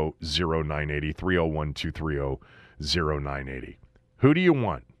 301-230-0980, 301-230-0980. Who do you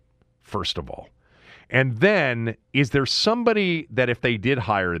want, first of all? And then, is there somebody that if they did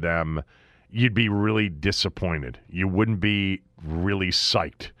hire them, you'd be really disappointed? You wouldn't be really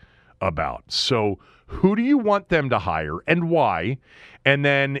psyched about. So who do you want them to hire and why? And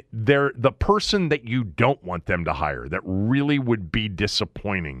then the person that you don't want them to hire that really would be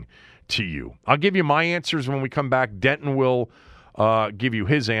disappointing to you. I'll give you my answers when we come back. Denton will give you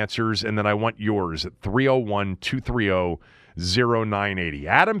his answers, and then I want yours at 301-230-0980.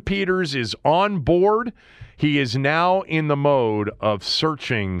 Adam Peters is on board. He is now in the mode of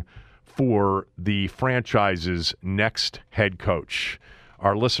searching for the franchise's next head coach.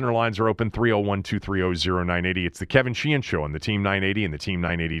 Our listener lines are open, 301-230-0980. It's the Kevin Sheehan Show on the Team 980 and the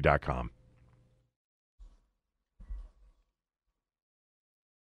Team980.com.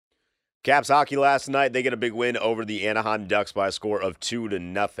 Caps hockey last night, they get a big win over the Anaheim Ducks by a score of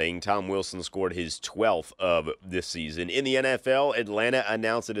 2-0. Tom Wilson scored his 12th of this season. In the NFL, Atlanta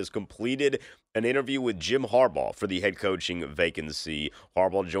announced it has completed an interview with Jim Harbaugh for the head coaching vacancy.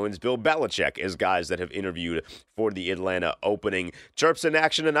 Harbaugh joins Bill Belichick as guys that have interviewed for the Atlanta opening. Terps in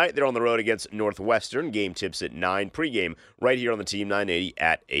action tonight. They're on the road against Northwestern. Game tips at 9. Pregame right here on the Team 980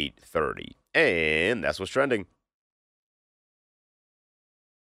 at 8:30. And that's what's trending.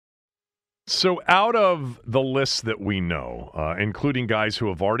 So out of the list that we know, including guys who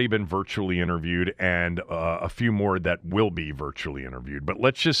have already been virtually interviewed and a few more that will be virtually interviewed, but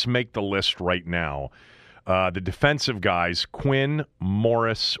let's just make the list right now. The defensive guys, Quinn,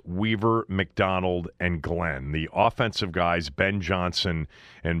 Morris, Weaver, McDonald, and Glenn. The offensive guys, Ben Johnson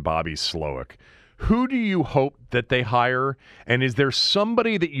and Bobby Slowick. Who do you hope that they hire? And is there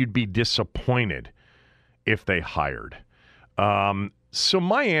somebody that you'd be disappointed if they hired? So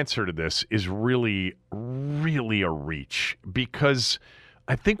my answer to this is really, really a reach, because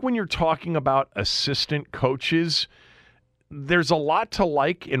I think when you're talking about assistant coaches, there's a lot to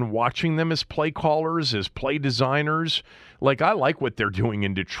like in watching them as play callers, as play designers. Like, I like what they're doing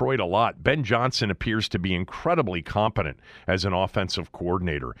in Detroit a lot. Ben Johnson appears to be incredibly competent as an offensive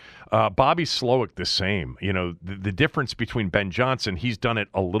coordinator. Bobby Slowick, the same. You know, the difference between Ben Johnson, he's done it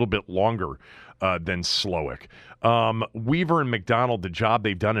a little bit longer than Slowick. Weaver and McDonald, the job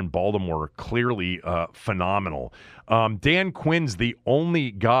they've done in Baltimore, clearly phenomenal. Dan Quinn's the only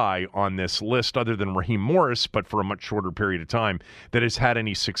guy on this list, other than Raheem Morris, but for a much shorter period of time, that has had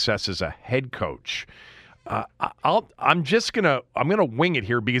any success as a head coach. I'm gonna wing it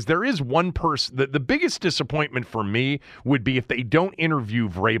here, because there is one person. The biggest disappointment for me would be if they don't interview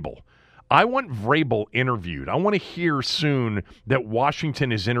Vrabel. I want Vrabel interviewed. I want to hear soon that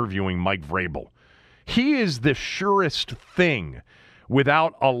Washington is interviewing Mike Vrabel. He is the surest thing,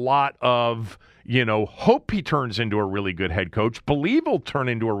 without a lot of, hope he turns into a really good head coach, believe he'll turn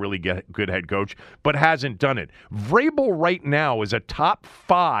into a really good head coach, but hasn't done it. Vrabel right now is a top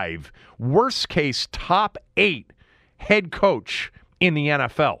 5, worst case top 8 head coach in the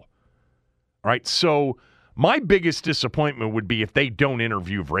NFL. All right, so my biggest disappointment would be if they don't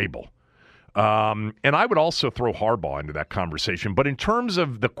interview Vrabel. And I would also throw Harbaugh into that conversation. But in terms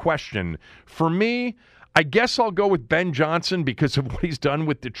of the question, for me, I guess I'll go with Ben Johnson because of what he's done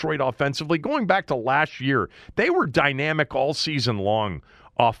with Detroit offensively. Going back to last year, they were dynamic all season long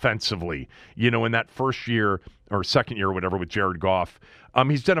offensively, in that first year or second year or whatever with Jared Goff.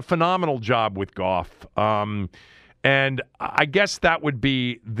 He's done a phenomenal job with Goff. And I guess that would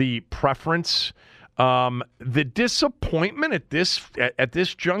be the preference. The disappointment at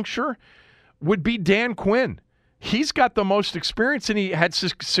this juncture would be Dan Quinn. He's got the most experience, and he had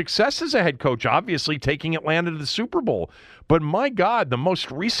success as a head coach, obviously, taking Atlanta to the Super Bowl. But my God, the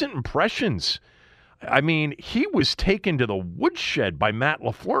most recent impressions, I mean, he was taken to the woodshed by Matt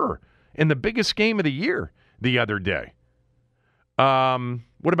LaFleur in the biggest game of the year the other day.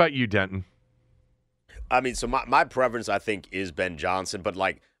 What about you, Denton? I mean, so my preference, I think, is Ben Johnson, but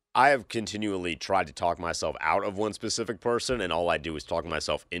I have continually tried to talk myself out of one specific person, and all I do is talk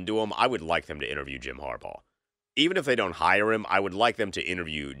myself into him. I would like them to interview Jim Harbaugh. Even if they don't hire him, I would like them to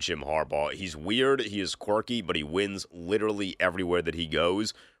interview Jim Harbaugh. He's weird, he is quirky, but he wins literally everywhere that he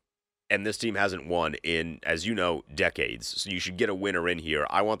goes. And this team hasn't won in, as you know, decades. So you should get a winner in here.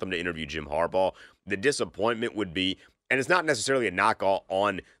 I want them to interview Jim Harbaugh. The disappointment would be, and it's not necessarily a knock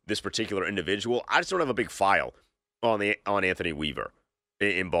on this particular individual, I just don't have a big file on Anthony Weaver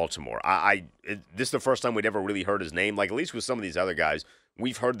in Baltimore. This is the first time we'd ever really heard his name. Like, at least with some of these other guys,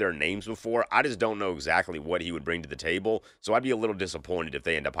 we've heard their names before. I just don't know exactly what he would bring to the table, so I'd be a little disappointed if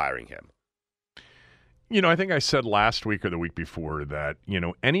they end up hiring him. I think I said last week or the week before that,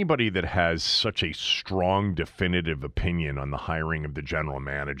 anybody that has such a strong, definitive opinion on the hiring of the general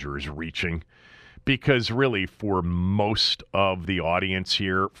manager is reaching. Because really, for most of the audience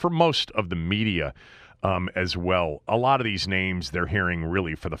here, for most of the media as well, a lot of these names they're hearing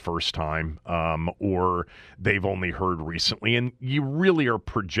really for the first time, or they've only heard recently. And you really are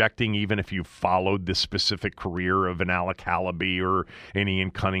projecting, even if you followed the specific career of an Alec Hallaby or an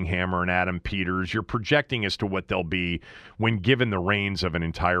Ian Cunningham or an Adam Peters, you're projecting as to what they'll be when given the reins of an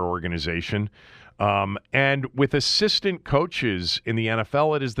entire organization. And with assistant coaches in the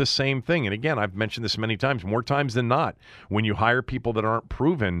NFL, it is the same thing. And again, I've mentioned this many times, more times than not. When you hire people that aren't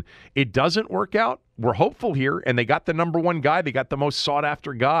proven, it doesn't work out. We're hopeful here, and they got the number one guy. They got the most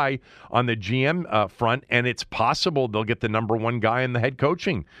sought-after guy on the GM front, and it's possible they'll get the number one guy in the head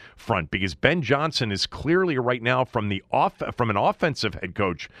coaching front because Ben Johnson is clearly right now from an offensive head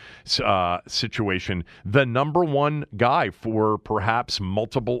coach situation, the number one guy for perhaps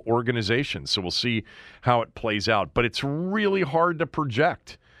multiple organizations. So we'll see how it plays out. But it's really hard to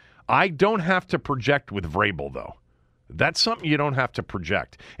project. I don't have to project with Vrabel, though. That's something you don't have to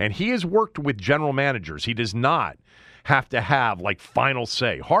project. And he has worked with general managers. He does not have to have, final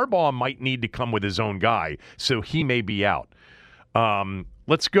say. Harbaugh might need to come with his own guy, so he may be out.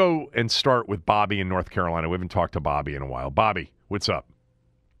 Let's go and start with Bobby in North Carolina. We haven't talked to Bobby in a while. Bobby, what's up?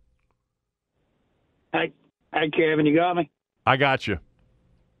 Hey, Kevin, you got me? I got you.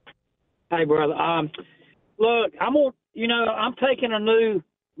 Hey, brother. Look, I'm taking a new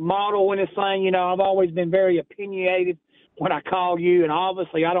model in this thing. I've always been very opinionated when I call you, and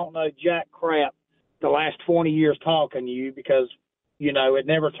obviously I don't know jack crap the last 20 years talking to you because, it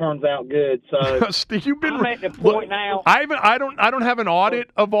never turns out good. So You've been, I'm at the point now. I don't have an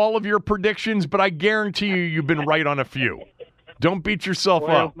audit of all of your predictions, but I guarantee you've been right on a few. Don't beat yourself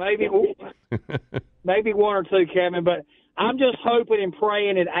up. Maybe one or two, Kevin. But I'm just hoping and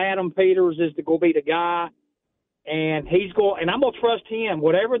praying that Adam Peters is going to be the guy, and and I'm going to trust him.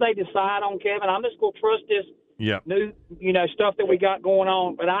 Whatever they decide on, Kevin, I'm just going to trust this new, stuff that we got going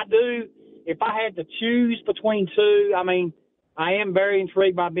on. But I do, if I had to choose between two, I mean, I am very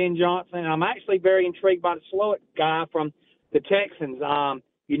intrigued by Ben Johnson, and I'm actually very intrigued by the Slowick guy from the Texans.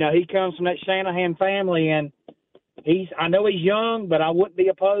 He comes from that Shanahan family, and I know he's young, but I wouldn't be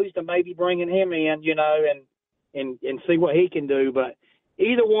opposed to maybe bringing him in, and see what he can do. But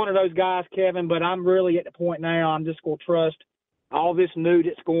either one of those guys, Kevin, but I'm really at the point now I'm just going to trust all this new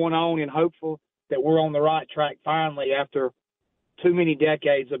that's going on and hopeful that we're on the right track finally after too many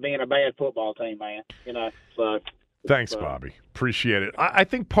decades of being a bad football team, man. So. Thanks, Bobby. Appreciate it. I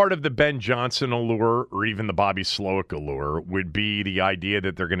think part of the Ben Johnson allure or even the Bobby Slowick allure would be the idea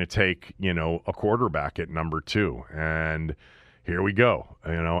that they're going to take, a quarterback at number 2. And here we go.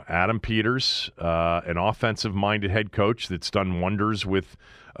 Adam Peters, an offensive-minded head coach that's done wonders with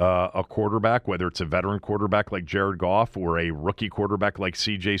a quarterback, whether it's a veteran quarterback like Jared Goff or a rookie quarterback like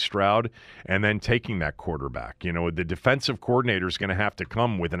C.J. Stroud, and then taking that quarterback. The defensive coordinator is going to have to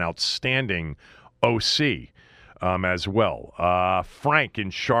come with an outstanding OC. As well. Frank in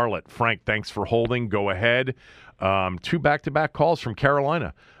Charlotte. Frank, thanks for holding. Go ahead. 2 back-to-back calls from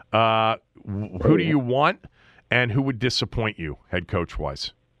Carolina. Who do you want, and who would disappoint you, head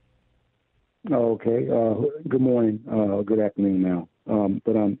coach-wise? Okay. Good morning. Good afternoon now.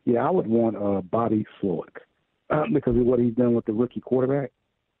 I would want Bobby Slowick because of what he's done with the rookie quarterback.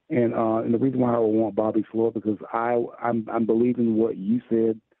 And the reason why I would want Bobby Slowick because I'm believing what you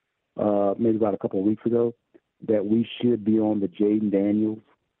said maybe about a couple of weeks ago, that we should be on the Jaden Daniels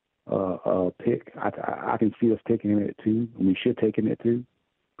pick. I can see us taking him at 2, and we should take him at 2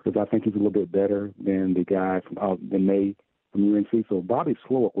 because I think he's a little bit better than the guy from UNC. So Bobby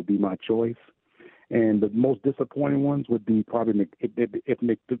Slowick would be my choice. And the most disappointing ones would be probably if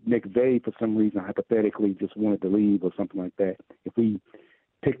McVay, for some reason, hypothetically just wanted to leave or something like that. If we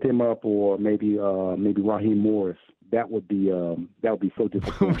picked him up, or maybe Raheem Morris, that would be so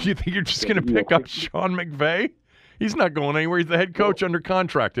disappointing. You think you're just going to pick up Sean McVay? He's not going anywhere. He's the head coach under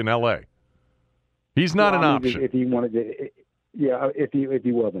contract in L.A. He's not an option. If he wanted to, if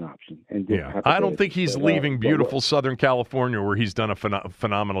he was an option. And I don't think he's leaving beautiful Southern California, where he's done a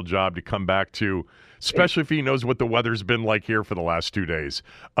phenomenal job to come back to, especially if he knows what the weather's been like here for the last 2 days.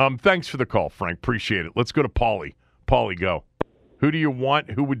 Thanks for the call, Frank. Appreciate it. Let's go to Paulie. Paulie, go. Who do you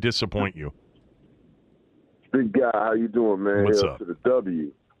want? Who would disappoint you? Big guy, how you doing, man? What's up? To the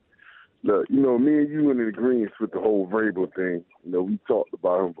W. Look, me and you in agreement with the whole Vrabel thing. We talked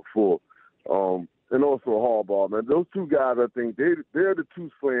about him before. And also Harbaugh, man. Those two guys, I think, they're the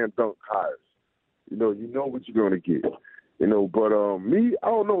 2 slam dunk hires. You know what you're going to get. But me, I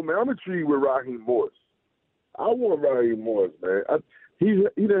don't know, man. I'm intrigued with Raheem Morris. I want Raheem Morris, man. He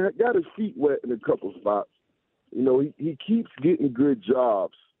done got his feet wet in a couple spots. He keeps getting good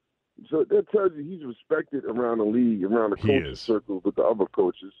jobs. So that tells you he's respected around the league, around the coaching circles with the other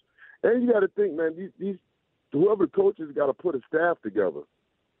coaches. And you got to think, man, whoever coaches got to put a staff together.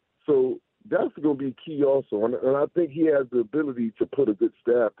 So that's going to be key also. And I think he has the ability to put a good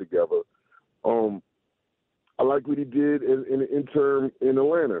staff together. I like what he did in the interim in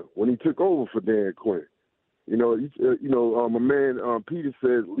Atlanta when he took over for Dan Quinn. My man Peter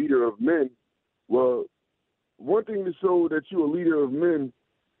said leader of men. Well, one thing to show that you're a leader of men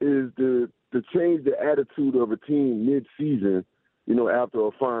is to change the attitude of a team mid-season, after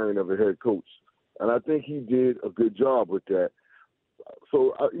a firing of a head coach. And I think he did a good job with that.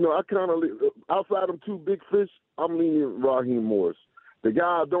 So, I kind of, outside of 2 big fish, I'm leaning Raheem Morris. The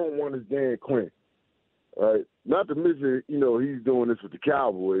guy I don't want is Dan Quinn. Right? Not to mention, he's doing this with the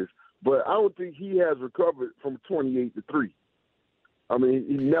Cowboys, but I don't think he has recovered from 28-3. I mean,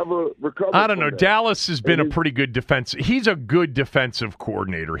 he never recovered. I don't know. That. Dallas has been a pretty good defense. He's a good defensive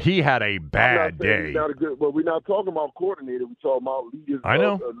coordinator. He had a bad day. But we're not talking about coordinator. We're talking about leaders. I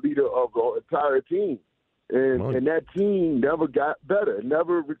know. A leader of the entire team. And that team never got better,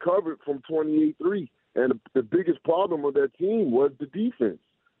 never recovered from 28-3. And the biggest problem of that team was the defense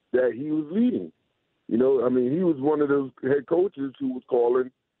that he was leading. He was one of those head coaches who was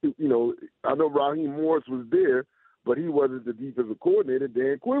calling, I know Raheem Morris was there, but he wasn't the defensive coordinator.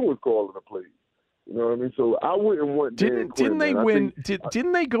 Dan Quinn was calling the plays. You know what I mean? So I wouldn't want Dan Quinn. Didn't they win?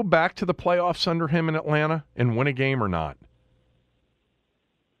 Didn't they go back to the playoffs under him in Atlanta and win a game or not?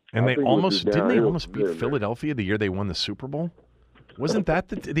 And they almost beat Philadelphia the year they won the Super Bowl? Wasn't that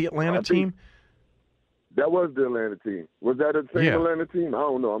the Atlanta team? That was the Atlanta team. Was that the same Atlanta team? I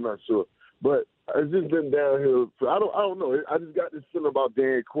don't know. I'm not sure. But it's just been downhill. So I don't know. I just got this feeling about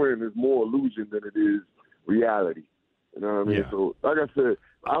Dan Quinn is more illusion than it is reality. You know what I mean? Yeah. So, like I said,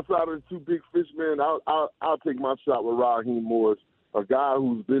 outside of the two big fish, man, I'll take my shot with Raheem Morris, a guy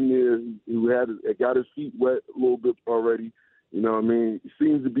who's been there, who got his feet wet a little bit already. You know what I mean? He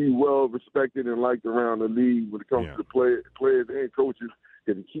seems to be well respected and liked around the league when it comes to players and coaches,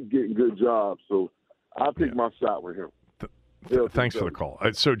 because he keep getting good jobs. So I'll take my shot with him. Thanks for the call.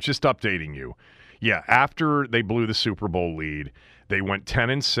 So just updating you. Yeah, after they blew the Super Bowl lead, they went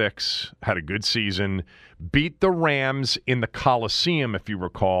 10-6, had a good season, beat the Rams in the Coliseum, if you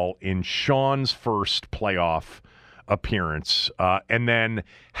recall, in Sean's first playoff appearance, and then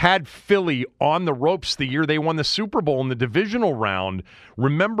had Philly on the ropes the year they won the Super Bowl in the divisional round.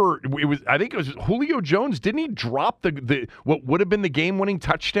 Remember, I think it was Julio Jones. Didn't he drop the what would have been the game-winning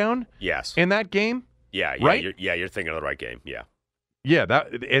touchdown? Yes. In that game? Yeah, right? You're thinking of the right game. Yeah. Yeah,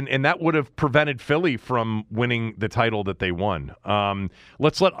 that would have prevented Philly from winning the title that they won.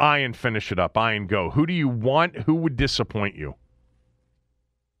 Let's let Ian finish it up. Ian, go. Who do you want? Who would disappoint you?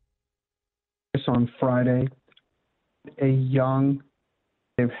 It's on Friday. A young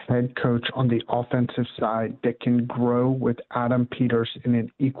head coach on the offensive side that can grow with Adam Peters in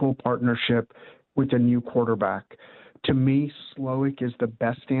an equal partnership with a new quarterback. To me, Slowick is the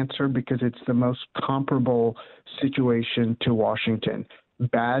best answer because it's the most comparable situation to Washington.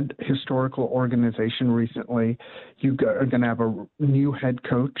 Bad historical organization recently. You are going to have a new head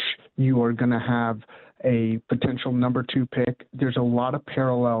coach. You are going to have a potential number 2 pick. There's a lot of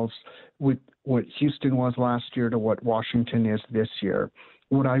parallels with what Houston was last year to what Washington is this year.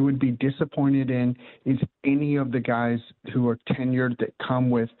 What I would be disappointed in is any of the guys who are tenured that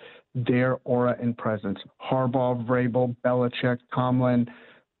come with their aura and presence. Harbaugh, Vrabel, Belichick, Tomlin,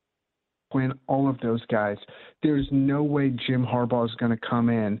 Quinn, all of those guys. There's no way Jim Harbaugh is going to come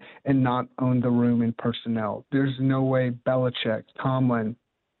in and not own the room in personnel. There's no way Belichick, Tomlin,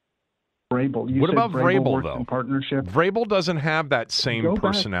 Vrabel. What about Vrabel, though? In partnership. Vrabel doesn't have that same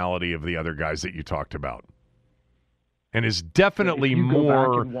personality of the other guys that you talked about. And is definitely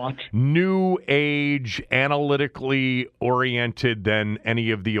more new age, analytically oriented than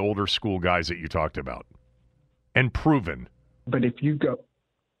any of the older school guys that you talked about. And proven. But if you go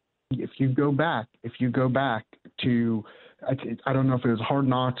back to, I don't know if it was Hard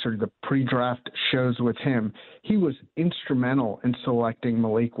Knocks or the pre-draft shows with him, he was instrumental in selecting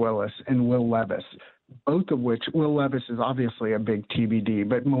Malik Willis and Will Levis, both of which, Will Levis is obviously a big TBD,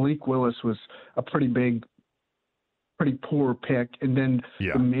 but Malik Willis was a pretty poor pick, and then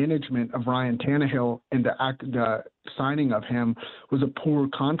the management of Ryan Tannehill and the signing of him was a poor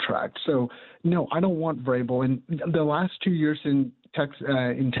contract. So, no, I don't want Vrabel. And the last 2 years in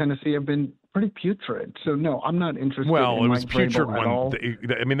Tennessee have been pretty putrid. So, no, I'm not interested in it was Mike putrid Vrabel at all.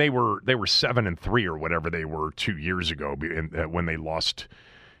 They were 7-3 or whatever they were 2 years ago when they lost,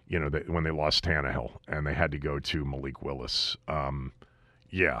 when they lost Tannehill and they had to go to Malik Willis. And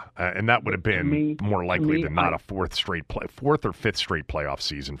that would have been more likely than not a fourth or fifth straight playoff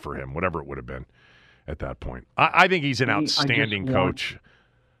season for him, whatever it would have been at that point. I think he's an outstanding coach.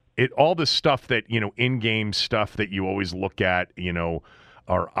 All the stuff that, in-game stuff that you always look at,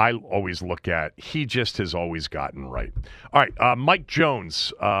 or I always look at, he just has always gotten right. All right, Mike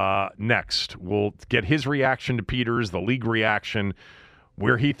Jones next. We'll get his reaction to Peters, the league reaction,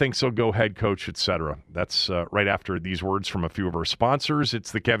 where he thinks he'll go head coach, etc. That's right after these words from a few of our sponsors.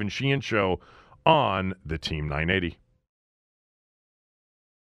 It's the Kevin Sheehan Show on the Team 980.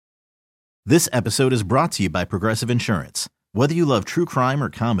 This episode is brought to you by Progressive Insurance. Whether you love true crime or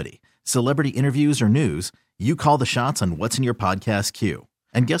comedy, celebrity interviews or news, you call the shots on what's in your podcast queue.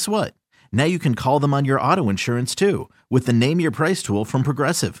 And guess what? Now you can call them on your auto insurance too with the Name Your Price tool from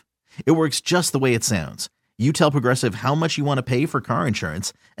Progressive. It works just the way it sounds. You tell Progressive how much you want to pay for car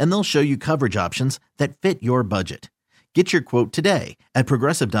insurance, and they'll show you coverage options that fit your budget. Get your quote today at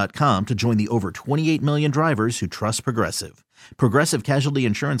Progressive.com to join the over 28 million drivers who trust Progressive. Progressive Casualty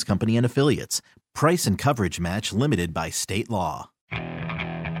Insurance Company and Affiliates. Price and coverage match limited by state law.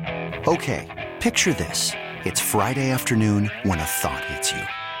 Okay, picture this. It's Friday afternoon when a thought hits you.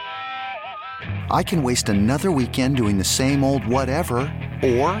 I can waste another weekend doing the same old whatever,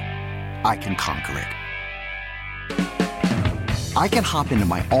 or I can conquer it. I can hop into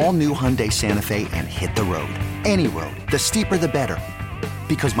my all-new Hyundai Santa Fe and hit the road. Any road. The steeper, the better.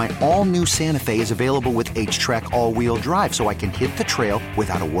 Because my all-new Santa Fe is available with H-Track all-wheel drive, so I can hit the trail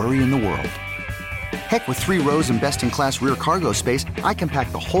without a worry in the world. Heck, with 3 rows and best-in-class rear cargo space, I can pack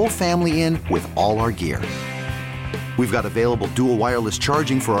the whole family in with all our gear. We've got available dual wireless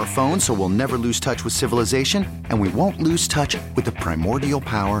charging for our phones, so we'll never lose touch with civilization, and we won't lose touch with the primordial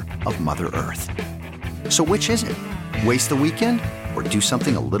power of Mother Earth. So which is it? Waste the weekend or do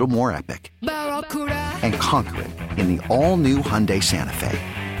something a little more epic? And conquer it in the all-new Hyundai Santa Fe.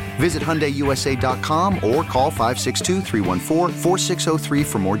 Visit HyundaiUSA.com or call 562-314-4603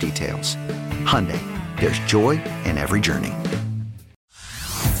 for more details. Hyundai, there's joy in every journey.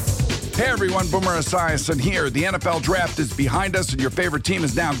 Hey everyone, Boomer Esiason here. The NFL Draft is behind us and your favorite team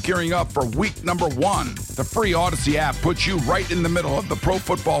is now gearing up for week number 1. The free Odyssey app puts you right in the middle of the pro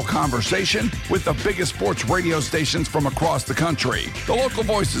football conversation with the biggest sports radio stations from across the country. The local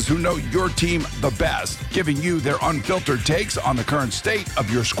voices who know your team the best, giving you their unfiltered takes on the current state of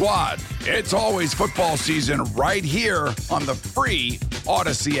your squad. It's always football season right here on the free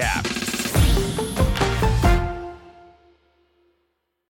Odyssey app.